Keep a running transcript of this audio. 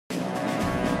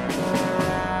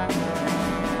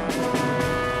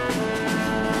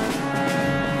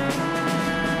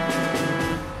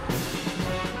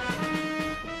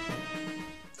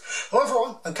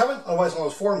otherwise known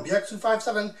as Forum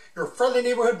BX257, your friendly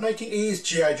neighborhood 1980s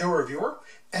GI Joe reviewer,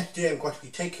 and today I'm going to be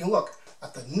taking a look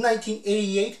at the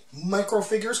 1988 Micro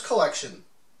Figures Collection.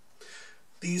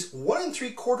 These 1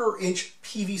 3/4 inch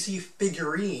PVC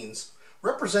figurines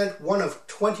represent one of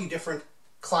 20 different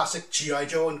classic GI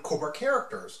Joe and Cobra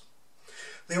characters.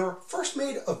 They were first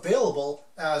made available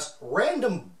as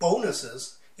random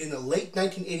bonuses in the late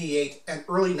 1988 and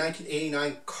early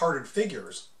 1989 carded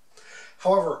figures.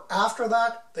 However, after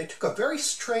that, they took a very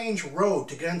strange road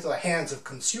to get into the hands of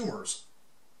consumers.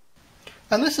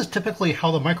 And this is typically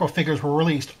how the micro figures were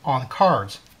released on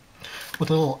cards, with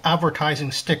a little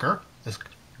advertising sticker, this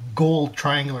gold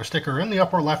triangular sticker in the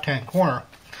upper left-hand corner,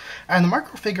 and the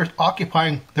micro figures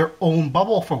occupying their own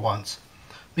bubble for once,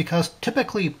 because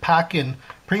typically pack-in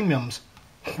premiums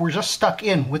were just stuck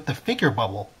in with the figure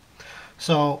bubble.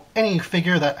 So any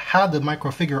figure that had the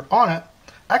micro figure on it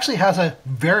actually has a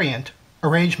variant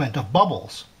arrangement of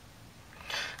bubbles.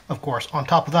 Of course, on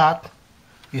top of that,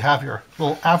 you have your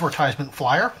little advertisement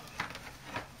flyer,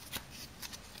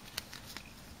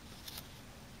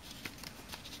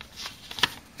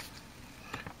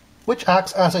 which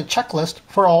acts as a checklist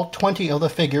for all 20 of the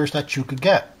figures that you could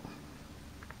get.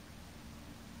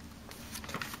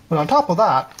 But on top of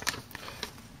that,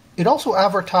 it also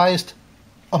advertised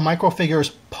a micro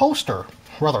figures poster, a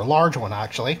rather large one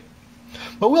actually,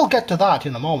 but we'll get to that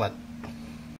in a moment.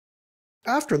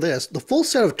 After this, the full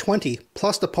set of 20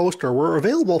 plus the poster were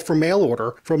available for mail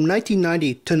order from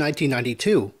 1990 to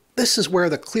 1992. This is where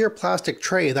the clear plastic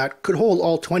tray that could hold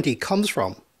all 20 comes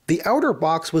from. The outer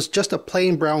box was just a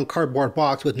plain brown cardboard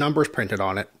box with numbers printed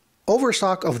on it.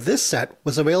 Overstock of this set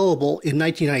was available in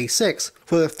 1996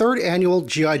 for the 3rd annual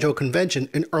GI Joe convention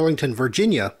in Arlington,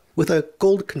 Virginia, with a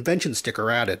gold convention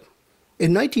sticker added.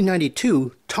 In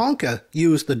 1992, Tonka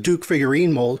used the Duke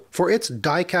figurine mold for its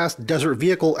die-cast Desert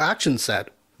Vehicle action set.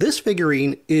 This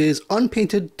figurine is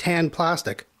unpainted tan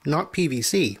plastic, not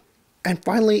PVC. And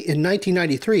finally, in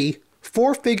 1993,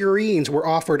 4 figurines were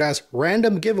offered as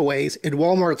random giveaways in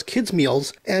Wal-Mart's kids'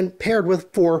 meals and paired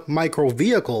with 4 micro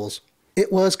vehicles.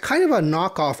 It was kind of a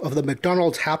knockoff of the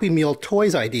McDonald's Happy Meal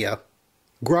toys idea.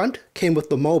 Grunt came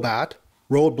with the MOBAT,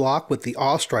 Roadblock with the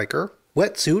Striker,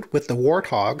 Wetsuit with the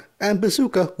Warthog, and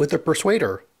Bazooka with the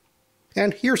Persuader.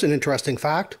 And here's an interesting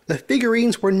fact, the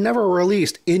figurines were never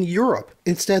released in Europe.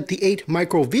 Instead, the 8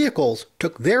 micro vehicles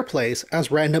took their place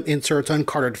as random inserts on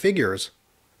carded figures.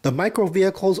 The micro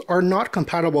vehicles are not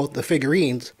compatible with the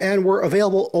figurines and were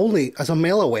available only as a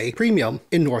mail-away premium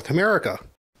in North America.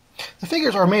 The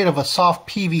figures are made of a soft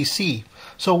PVC,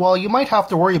 so while you might have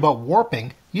to worry about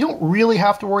warping, you don't really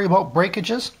have to worry about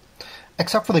breakages.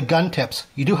 Except for the gun tips,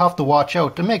 you do have to watch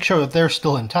out to make sure that they're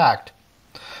still intact.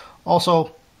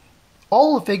 Also,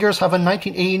 all the figures have a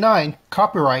 1989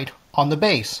 copyright on the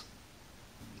base.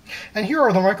 And here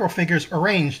are the micro figures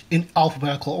arranged in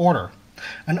alphabetical order.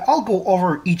 And I'll go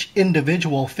over each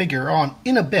individual figure on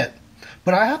in a bit,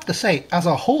 but I have to say, as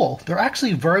a whole, they're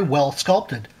actually very well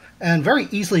sculpted and very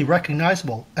easily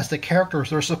recognizable as the characters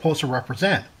they're supposed to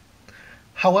represent.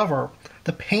 However,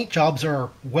 the paint jobs are,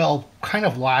 well, kind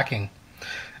of lacking,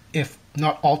 if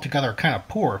not altogether kind of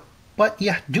poor. But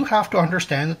you do have to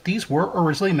understand that these were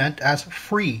originally meant as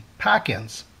free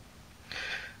pack-ins.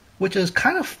 Which is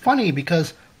kind of funny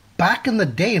because back in the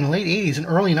day, in the late 80s and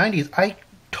early 90s, I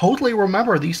totally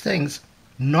remember these things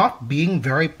not being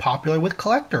very popular with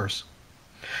collectors.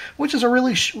 Which is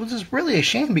really a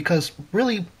shame because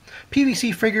really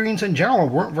PVC figurines in general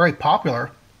weren't very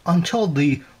popular until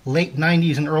the late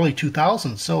 90s and early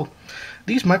 2000s. So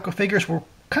these micro figures were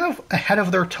kind of ahead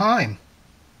of their time.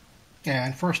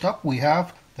 And first up we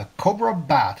have the Cobra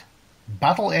Bat,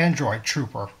 Battle Android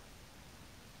Trooper.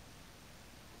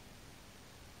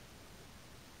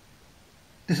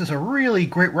 This is a really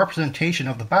great representation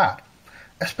of the Bat,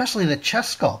 especially the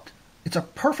chest sculpt. It's a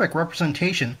perfect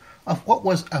representation of what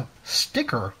was a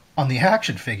sticker on the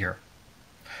action figure.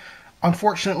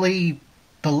 Unfortunately,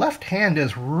 the left hand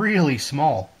is really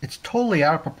small. It's totally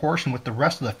out of proportion with the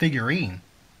rest of the figurine.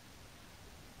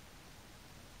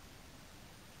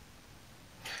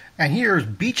 And here's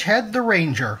Beachhead the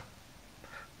Ranger.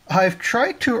 I've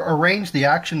tried to arrange the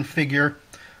action figure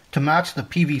to match the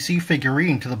PVC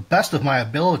figurine to the best of my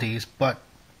abilities, but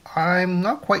I'm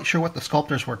not quite sure what the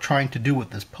sculptors were trying to do with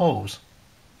this pose.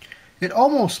 It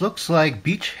almost looks like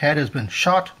Beachhead has been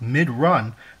shot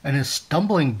mid-run and is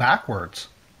stumbling backwards.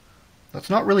 That's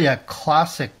not really a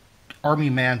classic army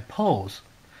man pose.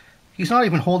 He's not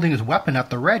even holding his weapon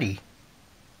at the ready.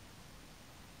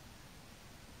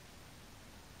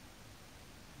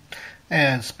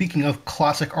 And speaking of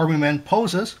classic army man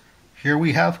poses, here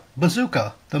we have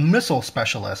Bazooka, the missile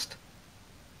specialist.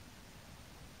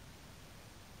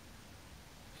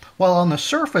 While on the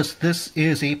surface this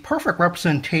is a perfect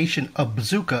representation of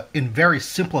Bazooka in very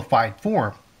simplified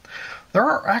form, there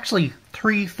are actually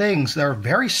three things that are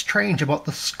very strange about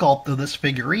the sculpt of this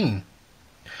figurine.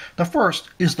 The first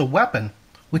is the weapon,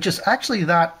 which is actually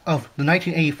that of the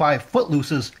 1985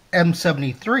 Footloose's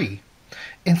M73,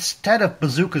 instead of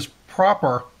Bazooka's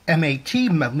proper MAT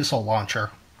missile launcher.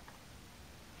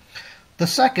 The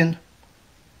second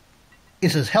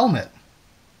is his helmet,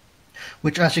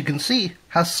 which, as you can see,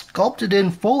 has sculpted in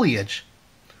foliage.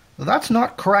 That's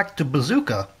not correct to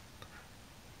Bazooka,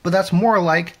 but that's more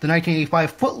like the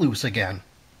 1985 Footloose again.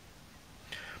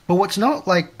 But what's not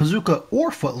like Bazooka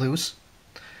or Footloose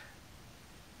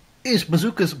is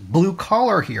Bazooka's blue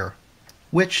collar here,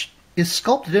 which is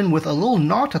sculpted in with a little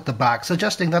knot at the back,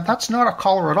 suggesting that that's not a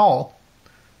collar at all,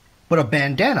 but a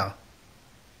bandana.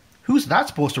 Who's that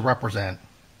supposed to represent?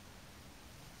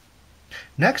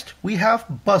 Next, we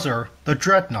have Buzzer, the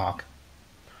Dreadnought.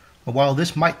 While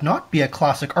this might not be a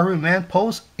classic Army Man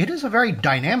pose, it is a very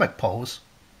dynamic pose.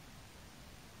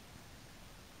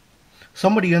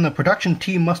 Somebody in the production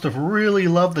team must have really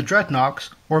loved the Dreadnoughts,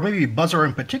 or maybe Buzzer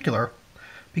in particular,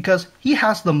 because he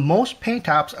has the most paint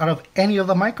apps out of any of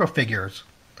the microfigures.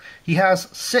 He has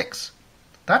 6.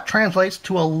 That translates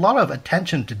to a lot of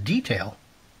attention to detail.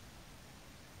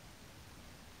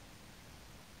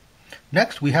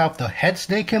 Next, we have the head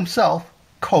snake himself,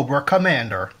 Cobra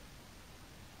Commander.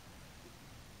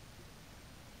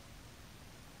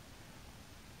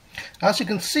 As you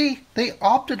can see, they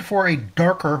opted for a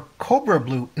darker Cobra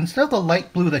blue instead of the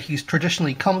light blue that he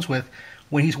traditionally comes with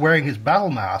when he's wearing his battle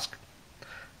mask.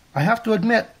 I have to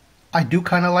admit, I do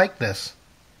kind of like this.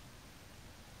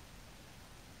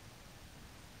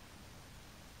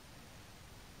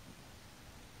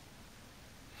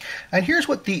 And here's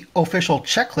what the official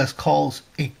checklist calls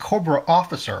a Cobra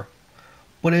officer,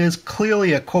 but it is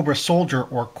clearly a Cobra soldier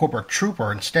or Cobra trooper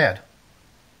instead.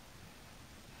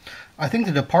 I think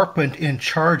the department in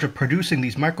charge of producing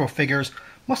these microfigures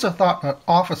must have thought that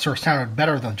officer sounded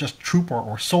better than just trooper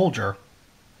or soldier.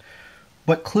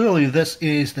 But clearly this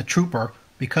is the trooper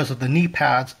because of the knee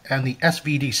pads and the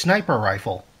SVD sniper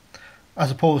rifle,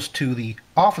 as opposed to the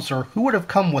officer who would have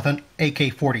come with an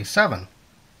AK-47.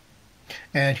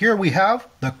 And here we have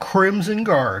the Crimson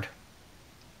Guard.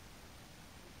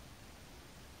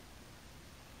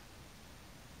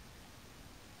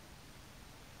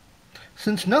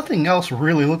 Since nothing else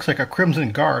really looks like a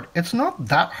Crimson Guard, it's not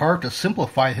that hard to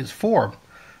simplify his form.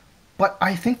 But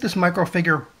I think this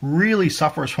microfigure really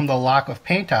suffers from the lack of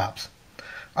paint apps.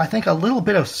 I think a little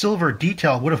bit of silver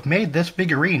detail would have made this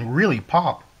figurine really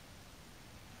pop.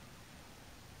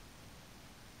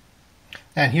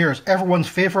 And here's everyone's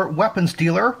favorite weapons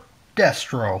dealer,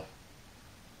 Destro.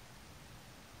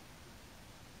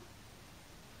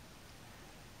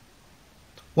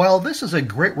 While this is a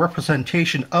great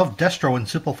representation of Destro in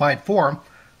simplified form,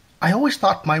 I always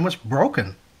thought mine was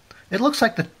broken. It looks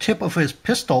like the tip of his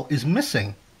pistol is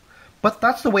missing, but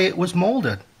that's the way it was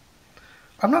molded.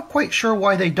 I'm not quite sure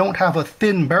why they don't have a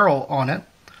thin barrel on it,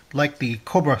 like the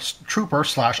Cobra Trooper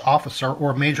 / Officer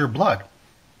or Major Blood.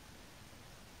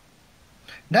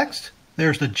 Next,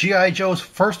 there's the GI Joe's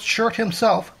first shirt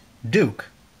himself, Duke.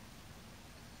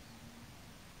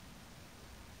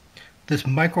 This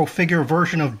microfigure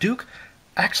version of Duke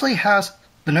actually has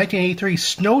the 1983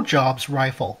 Snow Jobs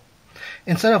rifle,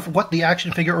 instead of what the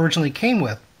action figure originally came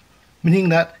with, meaning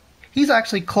that he's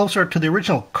actually closer to the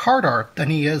original card art than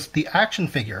he is the action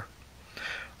figure.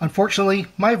 Unfortunately,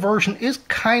 my version is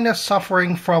kind of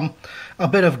suffering from a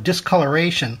bit of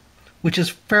discoloration, which is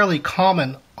fairly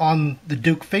common on the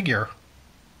Duke figure.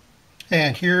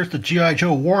 And here's the GI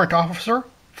Joe warrant officer,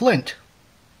 Flint.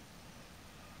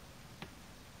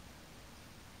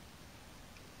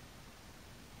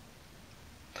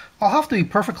 I'll have to be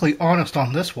perfectly honest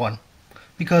on this one,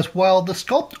 because while the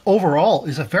sculpt overall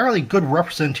is a fairly good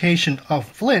representation of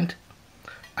Flint,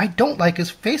 I don't like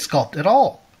his face sculpt at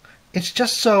all. It's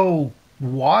just so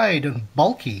wide and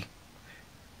bulky.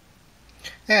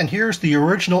 And here's the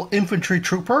original infantry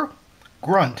trooper,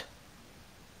 Grunt.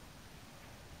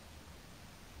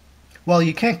 While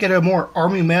you can't get a more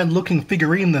Army Man looking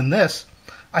figurine than this,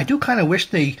 I do kind of wish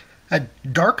they had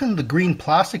darkened the green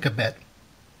plastic a bit.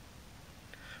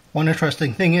 One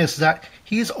interesting thing is that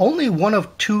he's only one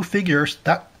of 2 figures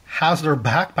that has their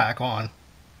backpack on.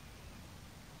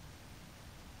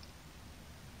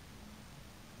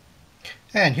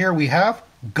 And here we have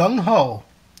Gung Ho,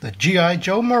 the GI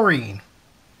Joe Marine.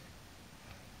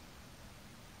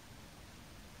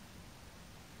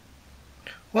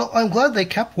 Well, I'm glad they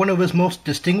kept one of his most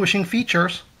distinguishing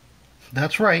features.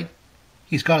 That's right,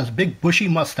 he's got his big bushy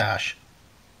mustache.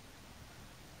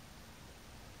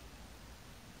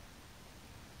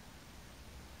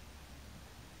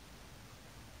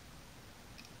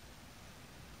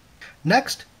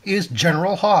 Next is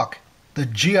General Hawk, the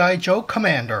GI Joe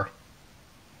Commander.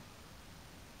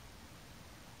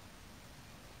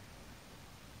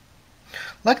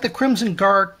 Like the Crimson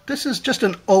Guard, this is just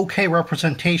an okay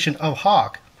representation of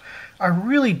Hawk. I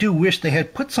really do wish they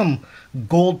had put some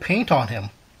gold paint on him,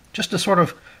 just to sort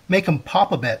of make him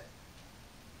pop a bit.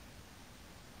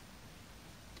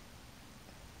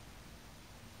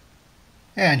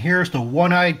 And here's the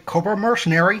one-eyed Cobra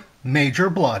mercenary, Major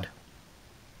Blood.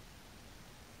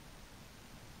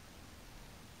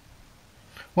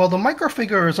 While the micro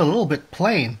figure is a little bit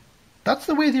plain, that's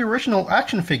the way the original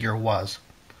action figure was.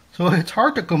 So it's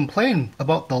hard to complain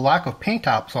about the lack of paint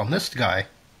apps on this guy.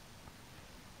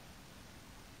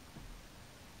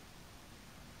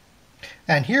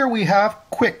 And here we have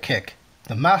Quick Kick,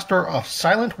 the master of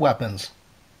silent weapons.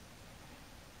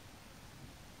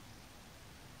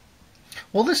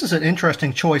 Well, this is an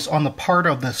interesting choice on the part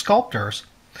of the sculptors.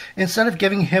 Instead of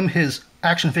giving him his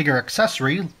action figure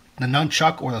accessory, the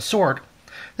nunchuck or the sword,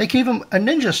 they gave him a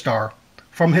ninja star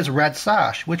from his red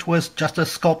sash, which was just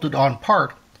as sculpted on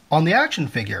part on the action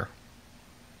figure.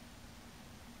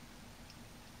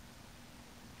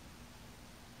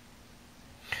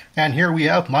 And here we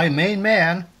have my main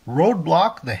man,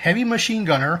 Roadblock, the heavy machine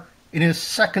gunner, in his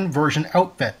second version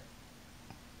outfit.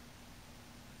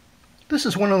 This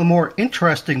is one of the more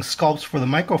interesting sculpts for the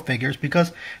micro figures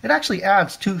because it actually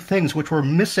adds two things which were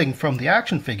missing from the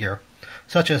action figure,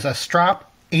 such as a strap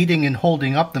aiding in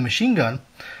holding up the machine gun,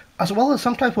 as well as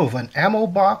some type of an ammo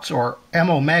box or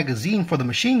ammo magazine for the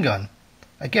machine gun.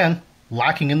 Again,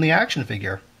 lacking in the action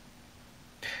figure.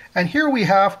 And here we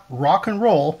have Rock and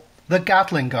Roll, the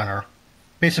Gatling gunner.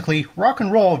 Basically, Rock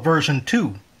and Roll version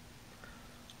 2.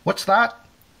 What's that?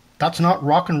 That's not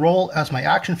Rock and Roll as my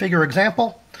action figure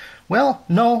example? Well,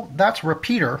 no, that's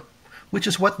Repeater, which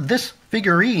is what this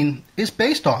figurine is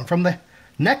based on. From the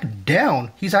neck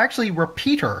down, he's actually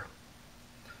Repeater.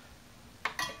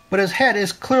 But his head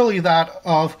is clearly that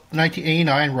of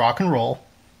 1989 Rock and Roll.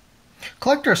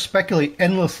 Collectors speculate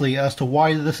endlessly as to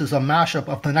why this is a mashup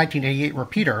of the 1988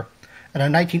 Repeater and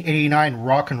a 1989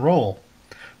 Rock and Roll.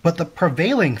 But the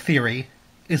prevailing theory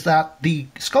is that the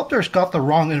sculptors got the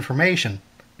wrong information,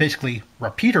 basically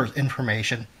Repeater's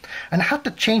information, and had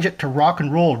to change it to Rock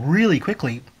and Roll really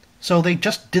quickly, so they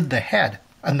just did the head,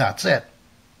 and that's it.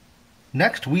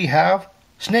 Next we have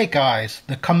Snake Eyes,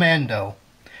 the Commando,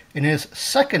 in his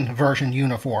second version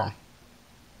uniform.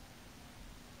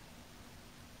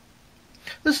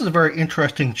 This is a very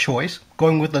interesting choice,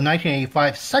 going with the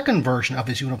 1985 second version of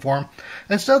his uniform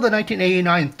instead of the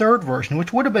 1989 third version,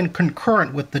 which would have been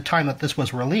concurrent with the time that this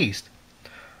was released.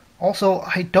 Also,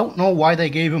 I don't know why they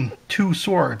gave him two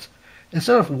swords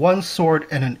instead of one sword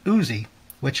and an Uzi,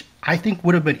 which I think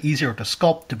would have been easier to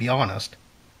sculpt, to be honest.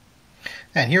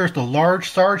 And here's the large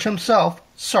Sarge himself,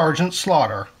 Sergeant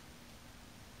Slaughter.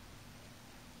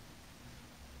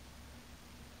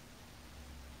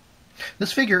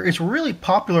 This figure is really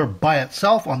popular by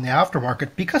itself on the aftermarket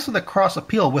because of the cross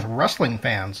appeal with wrestling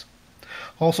fans.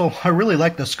 Also, I really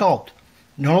like the sculpt.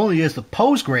 Not only is the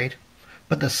pose great,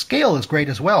 but the scale is great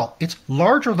as well. It's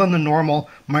larger than the normal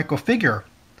micro figure,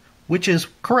 which is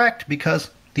correct because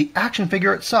the action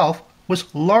figure itself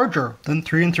was larger than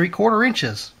 3 3/4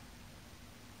 inches.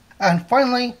 And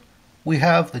finally, we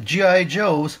have the GI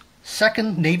Joe's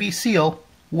second Navy SEAL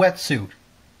wetsuit.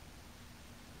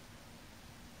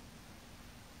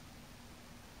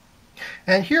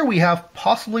 And here we have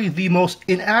possibly the most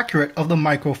inaccurate of the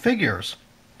micro figures.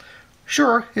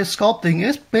 Sure, his sculpting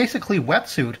is basically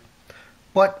wetsuit,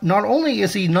 but not only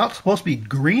is he not supposed to be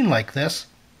green like this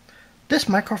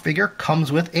micro figure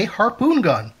comes with a harpoon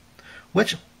gun,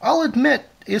 which I'll admit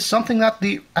is something that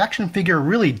the action figure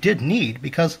really did need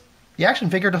because the action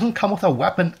figure doesn't come with a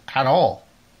weapon at all.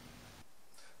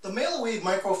 The Mail-Away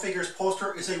Micro Figures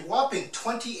poster is a whopping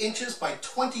 20 inches by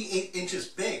 28 inches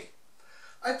big.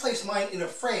 I placed mine in a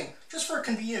frame just for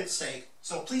convenience sake,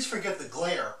 so please forgive the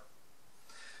glare.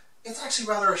 It's actually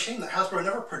rather a shame that Hasbro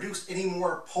never produced any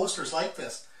more posters like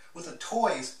this, with the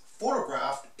toys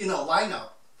photographed in a lineup.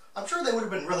 I'm sure they would have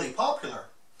been really popular,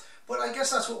 but I guess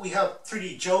that's what we have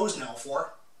 3D Joes now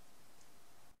for.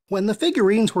 When the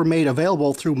figurines were made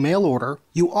available through mail order,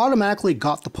 you automatically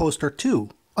got the poster too.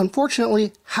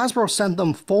 Unfortunately, Hasbro sent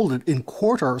them folded in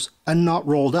quarters and not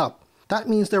rolled up. That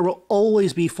means there will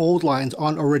always be fold lines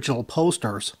on original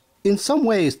posters. In some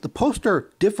ways, the poster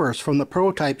differs from the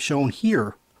prototype shown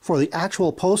here. For the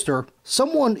actual poster,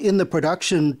 someone in the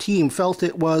production team felt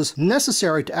it was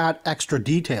necessary to add extra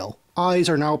detail. Eyes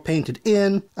are now painted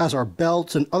in, as are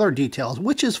belts and other details,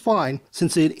 which is fine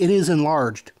since it is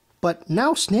enlarged. But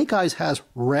now Snake Eyes has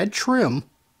red trim,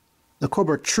 The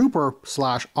Cobra Trooper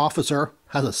 / Officer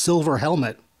has a silver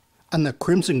helmet, and the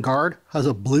Crimson Guard has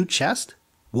a blue chest?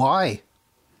 Why?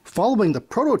 Following the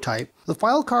prototype, the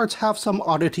file cards have some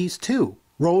oddities too.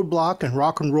 Roadblock and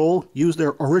Rock and Roll use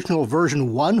their original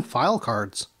version 1 file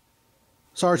cards.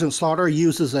 Sergeant Slaughter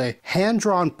uses a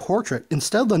hand-drawn portrait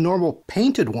instead of the normal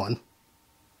painted one.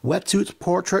 Wetsuit's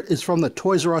portrait is from the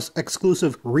Toys R Us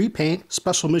exclusive repaint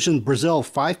Special Mission Brazil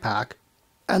 5-pack,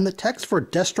 and the text for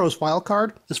Destro's file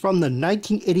card is from the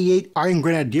 1988 Iron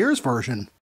Grenadiers version.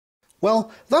 Well,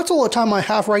 that's all the time I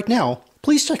have right now.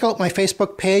 Please check out my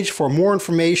Facebook page for more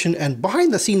information and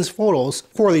behind-the-scenes photos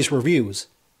for these reviews.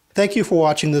 Thank you for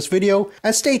watching this video,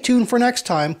 and stay tuned for next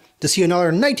time to see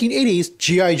another 1980s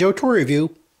G.I. Joe toy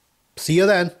review. See you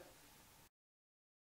then!